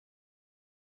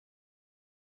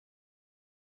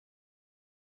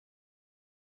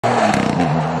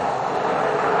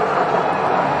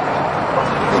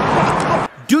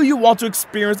want to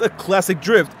experience a classic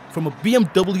drift from a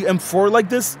BMW M4 like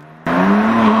this?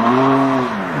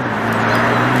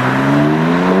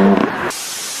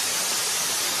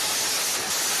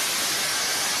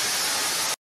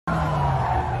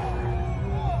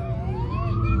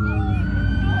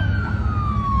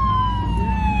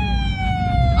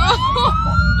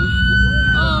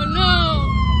 Oh no!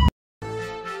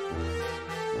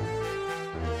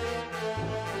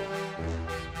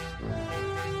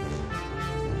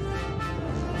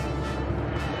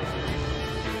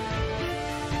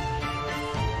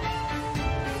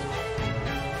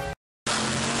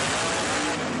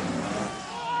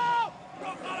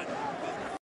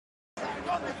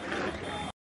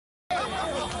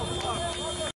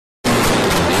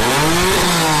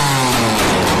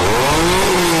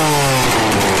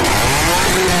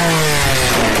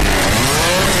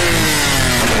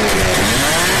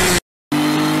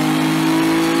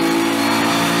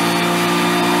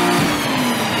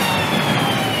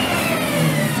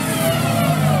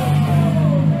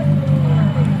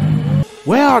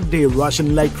 Why are they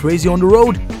rushing like crazy on the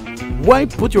road? Why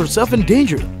put yourself in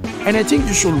danger? And I think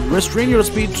you should restrain your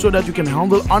speed so that you can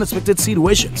handle unexpected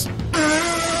situations.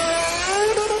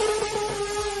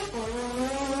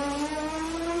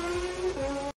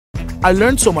 I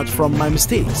learned so much from my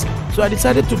mistakes, so I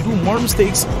decided to do more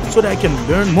mistakes so that I can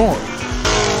learn more.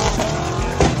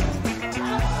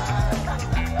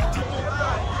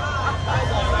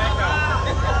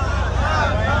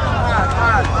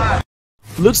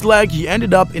 Looks like he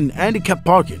ended up in handicap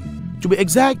parking. To be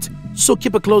exact, so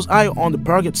keep a close eye on the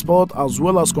parking spot as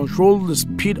well as control the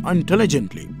speed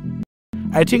intelligently.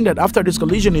 I think that after this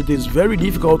collision it is very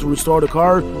difficult to restore the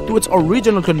car to its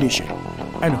original condition,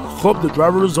 and hope the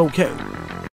driver is okay.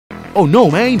 Oh no,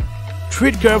 man!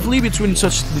 Tread carefully between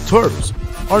such detours,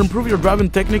 or improve your driving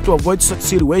technique to avoid such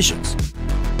situations.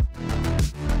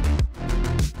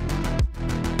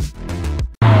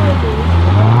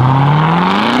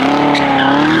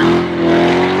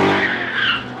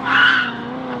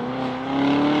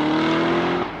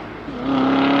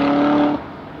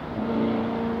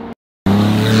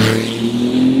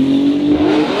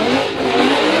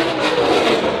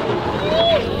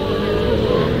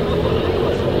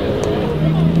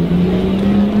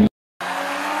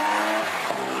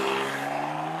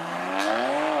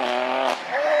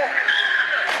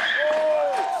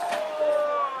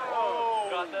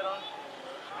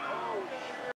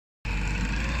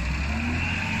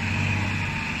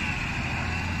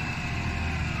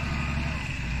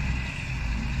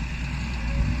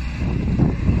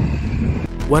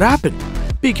 What happened?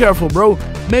 Be careful, bro.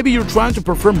 Maybe you're trying to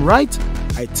perform right?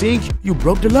 I think you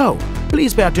broke the law.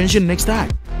 Please pay attention next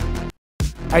time.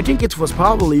 I think it was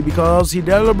probably because he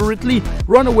deliberately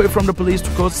ran away from the police to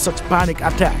cause such panic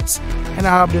attacks. And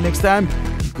I hope the next time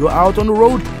you go out on the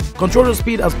road, control your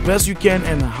speed as best you can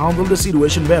and handle the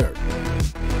situation better.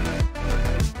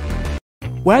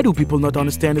 Why do people not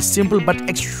understand a simple but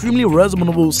extremely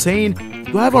reasonable saying,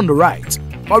 drive on the right,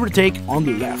 overtake on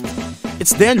the left?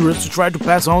 It's dangerous to try to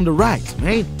pass on the right,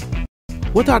 man.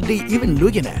 What are they even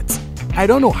looking at? I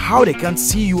don't know how they can't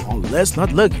see you unless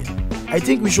not looking. I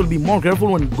think we should be more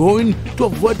careful when going to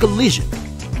avoid collision.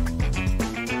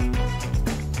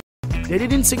 They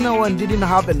didn't signal and didn't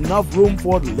have enough room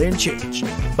for the lane change.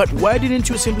 But why didn't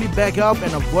you simply back up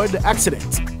and avoid the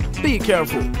accident? Be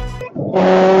careful.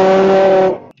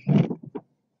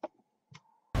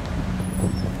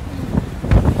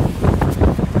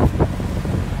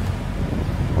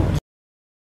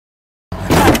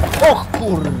 Och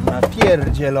kurna,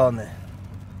 pierdzielone.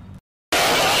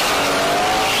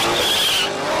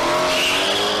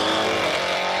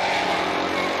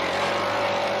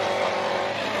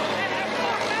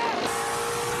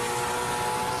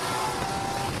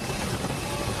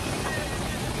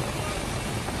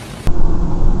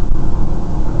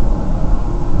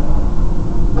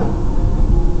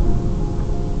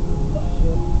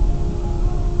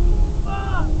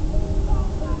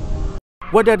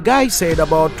 What that guy said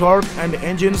about torque and the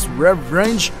engine's rev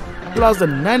range, plus the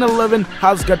 911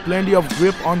 has got plenty of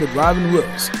grip on the driving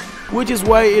wheels, which is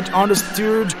why it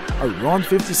understeered around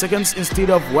 50 seconds instead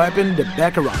of wiping the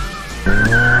back around.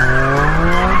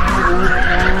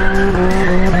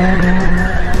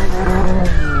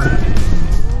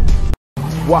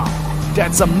 Wow,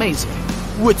 that's amazing!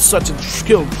 With such a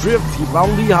skilled drift, he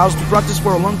probably has to practice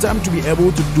for a long time to be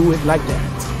able to do it like that.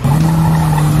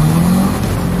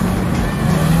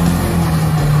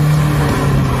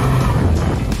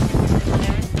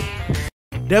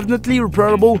 Definitely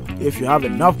repairable if you have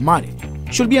enough money.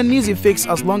 Should be an easy fix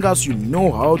as long as you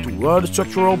know how to weld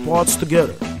structural parts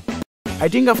together. I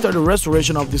think after the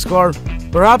restoration of this car,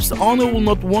 Perhaps the owner will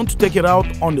not want to take it out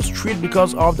on the street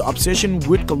because of the obsession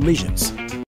with collisions.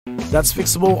 That's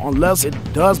fixable unless it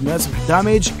does massive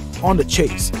damage on the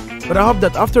chase. But I hope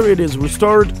that after it is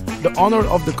restored, the owner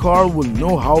of the car will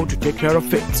know how to take care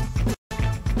of it.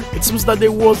 It seems that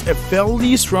there was a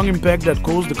fairly strong impact that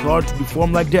caused the car to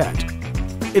deform like that.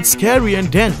 It's scary and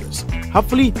dangerous.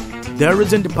 Hopefully, there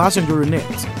isn't a passenger in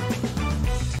it.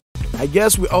 I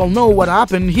guess we all know what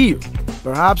happened here.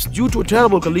 Perhaps due to a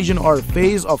terrible collision or a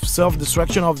phase of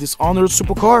self-destruction of this owner's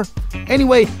supercar.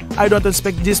 Anyway, I don't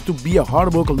expect this to be a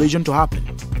horrible collision to happen.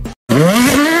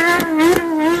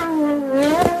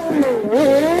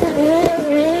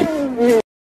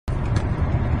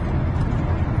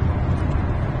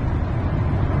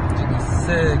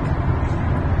 Sick.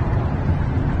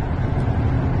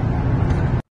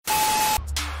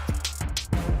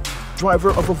 Driver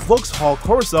of a Vauxhall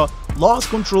Corsa lost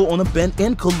control on a bend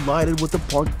and collided with a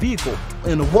parked vehicle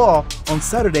in a wall on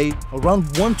Saturday around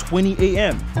 1:20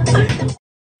 a.m.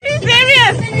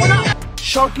 Serious?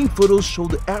 Shocking photos show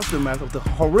the aftermath of the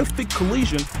horrific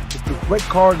collision with the red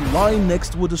car lying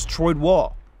next to a destroyed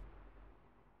wall.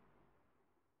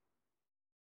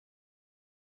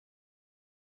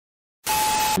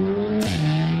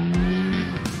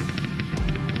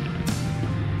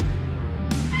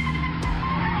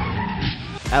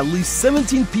 At least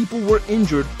 17 people were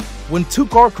injured when two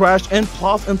cars crashed and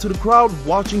plowed into the crowd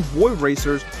watching boy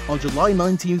racers on July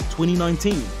 19,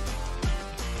 2019.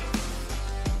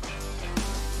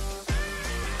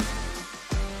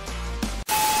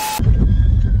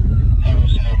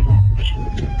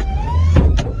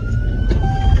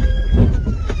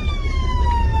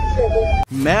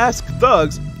 Masked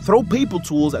thugs throw paper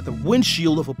tools at the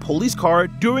windshield of a police car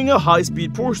during a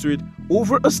high-speed pursuit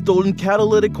over a stolen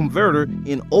catalytic converter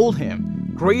in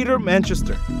Oldham, Greater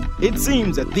Manchester. It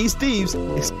seems that these thieves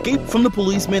escaped from the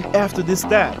policemen after this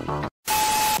stab.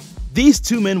 These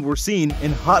two men were seen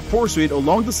in hot pursuit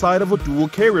along the side of a dual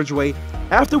carriageway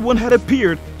after one had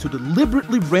appeared to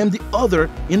deliberately ram the other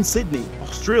in Sydney,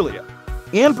 Australia.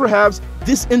 And perhaps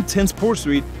this intense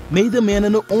pursuit made the man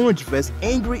in the orange vest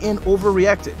angry and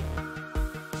overreacted.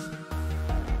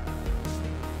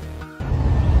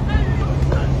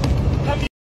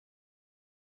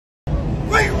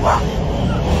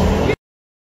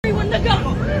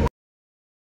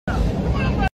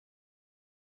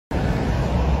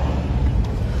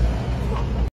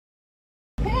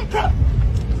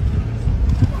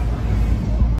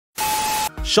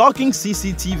 Shocking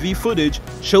CCTV footage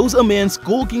shows a man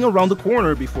skulking around the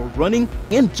corner before running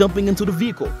and jumping into the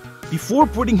vehicle, before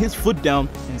putting his foot down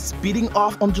and speeding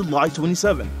off on July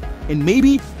 27. And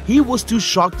maybe he was too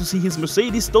shocked to see his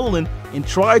Mercedes stolen and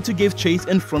tried to give chase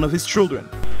in front of his children.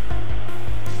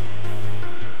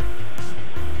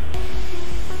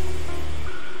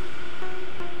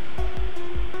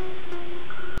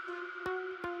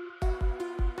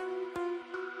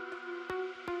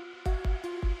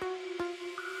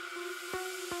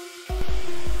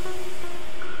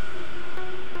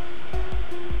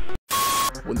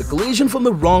 When the collision from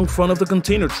the wrong front of the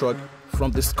container truck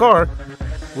from this car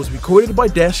was recorded by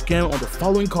dashcam on the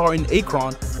following car in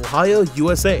Akron, Ohio,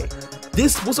 USA.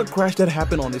 This was a crash that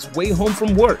happened on his way home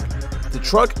from work. The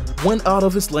truck went out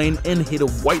of his lane and hit a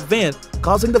white van,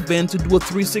 causing the van to do a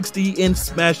 360 and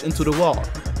smash into the wall.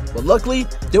 But luckily,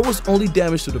 there was only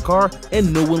damage to the car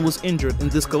and no one was injured in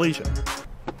this collision.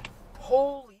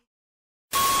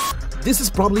 This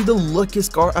is probably the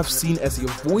luckiest car I've seen as he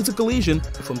avoids a collision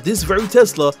from this very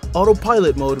Tesla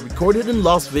autopilot mode recorded in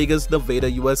Las Vegas, Nevada,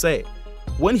 USA.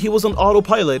 When he was on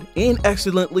autopilot and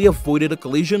accidentally avoided a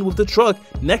collision with the truck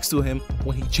next to him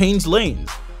when he changed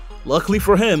lanes. Luckily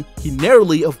for him, he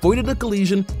narrowly avoided a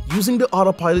collision using the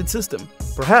autopilot system.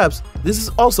 Perhaps this is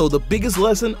also the biggest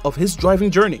lesson of his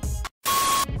driving journey.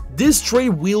 This stray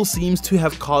wheel seems to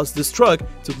have caused this truck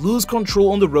to lose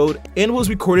control on the road and was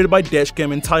recorded by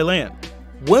dashcam in Thailand.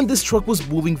 When this truck was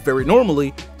moving very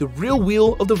normally, the rear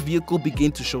wheel of the vehicle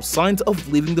began to show signs of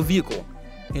leaving the vehicle.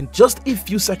 And just a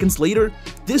few seconds later,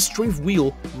 this stray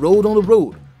wheel rolled on the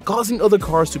road, causing other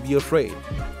cars to be afraid.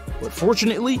 But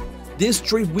fortunately, this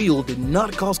stray wheel did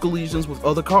not cause collisions with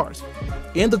other cars,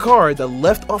 and the car that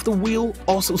left off the wheel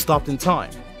also stopped in time.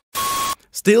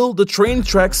 Still, the train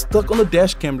tracks stuck on the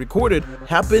dashcam recorded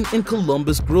happened in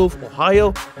Columbus Grove,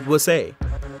 Ohio, USA,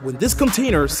 when this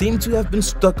container seemed to have been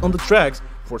stuck on the tracks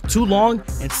for too long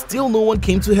and still no one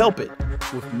came to help it.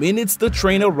 With minutes, the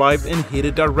train arrived and hit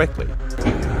it directly.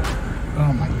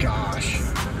 Oh my gosh.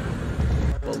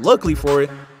 But luckily for it,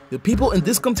 the people in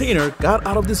this container got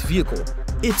out of this vehicle.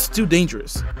 It's too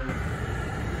dangerous.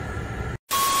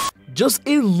 Just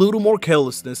a little more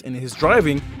carelessness in his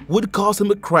driving would cause him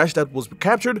a crash that was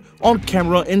captured on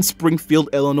camera in Springfield,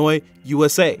 Illinois,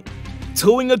 USA.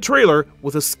 Towing a trailer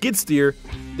with a skid steer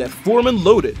that Foreman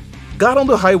loaded, got on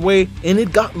the highway, and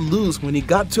it got loose when he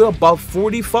got to about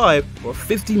 45 or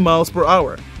 50 miles per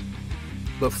hour.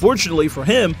 But fortunately for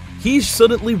him, he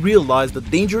suddenly realized the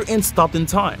danger and stopped in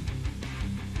time.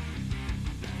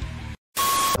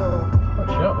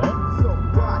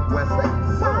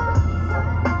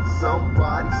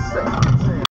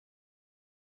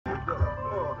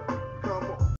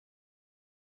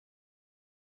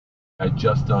 I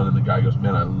just done, and the guy goes,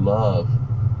 "Man, I love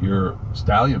your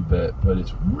stallion bit, but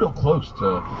it's real close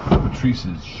to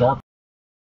Patrice's shark."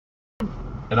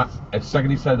 And at the second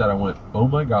he said that, I went, "Oh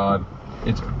my God,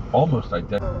 it's almost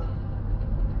identical."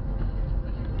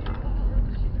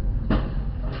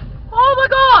 Oh my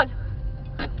God!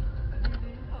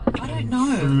 I don't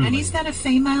know. Truly. And is that a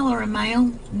female or a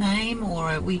male name,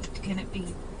 or can it be?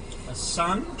 A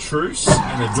son, Truce,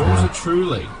 and a daughter,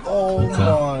 Truly. Oh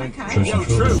my. Okay. Truce and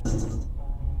Truly.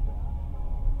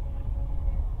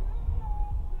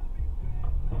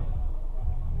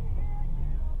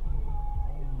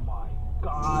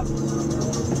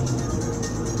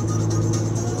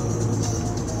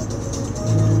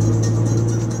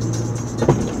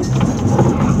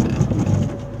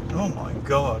 Oh my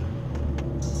God.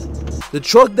 The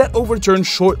truck that overturned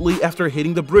shortly after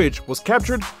hitting the bridge was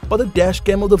captured by the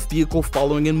dashcam of the vehicle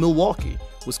following in Milwaukee,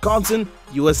 Wisconsin,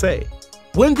 USA.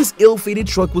 When this ill-fated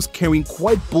truck was carrying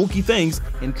quite bulky things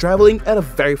and traveling at a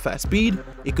very fast speed,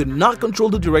 it could not control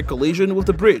the direct collision with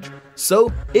the bridge, so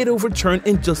it overturned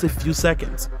in just a few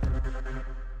seconds.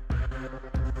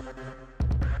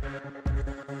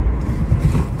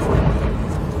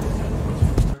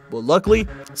 But luckily,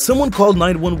 someone called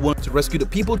 911 to rescue the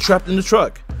people trapped in the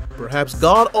truck. Perhaps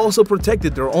God also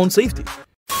protected their own safety.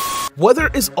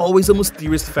 Weather is always a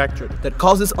mysterious factor that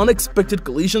causes unexpected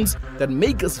collisions that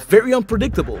make us very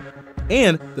unpredictable.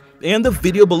 And the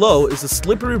video below is a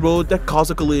slippery road that caused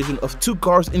a collision of two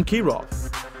cars in Kirov.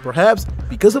 Perhaps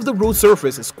because of the road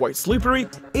surface is quite slippery,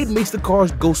 it makes the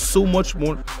cars go so much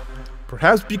more.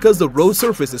 Perhaps because the road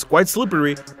surface is quite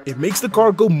slippery, it makes the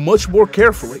car go much more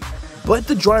carefully. But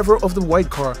the driver of the white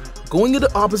car, going in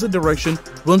the opposite direction,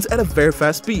 runs at a very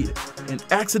fast speed, and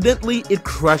accidentally it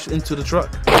crashed into the truck.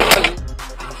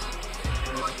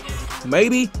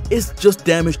 Maybe it's just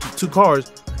damage to two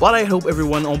cars, but I hope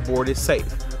everyone on board is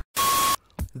safe.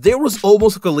 There was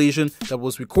almost a collision that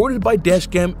was recorded by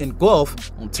dashcam in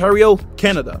Guelph, Ontario,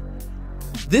 Canada.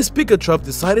 This pickup truck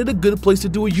decided a good place to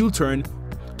do a U-turn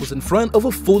was in front of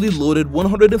a fully loaded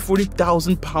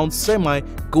 140,000-pound semi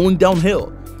going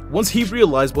downhill. Once he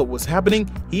realized what was happening,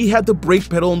 he had the brake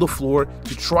pedal on the floor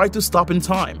to try to stop in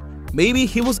time. Maybe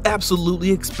he was absolutely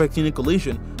expecting a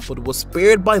collision, but was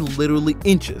spared by literally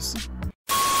inches.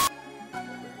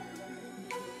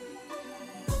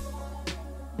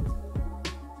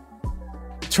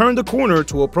 Turned the corner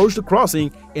to approach the crossing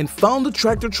and found the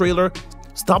tractor trailer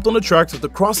stopped on the tracks with the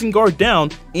crossing guard down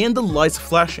and the lights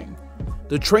flashing.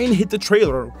 The train hit the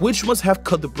trailer, which must have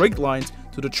cut the brake lines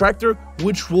to the tractor,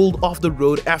 which rolled off the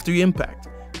road after the impact.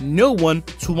 No one,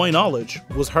 to my knowledge,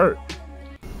 was hurt.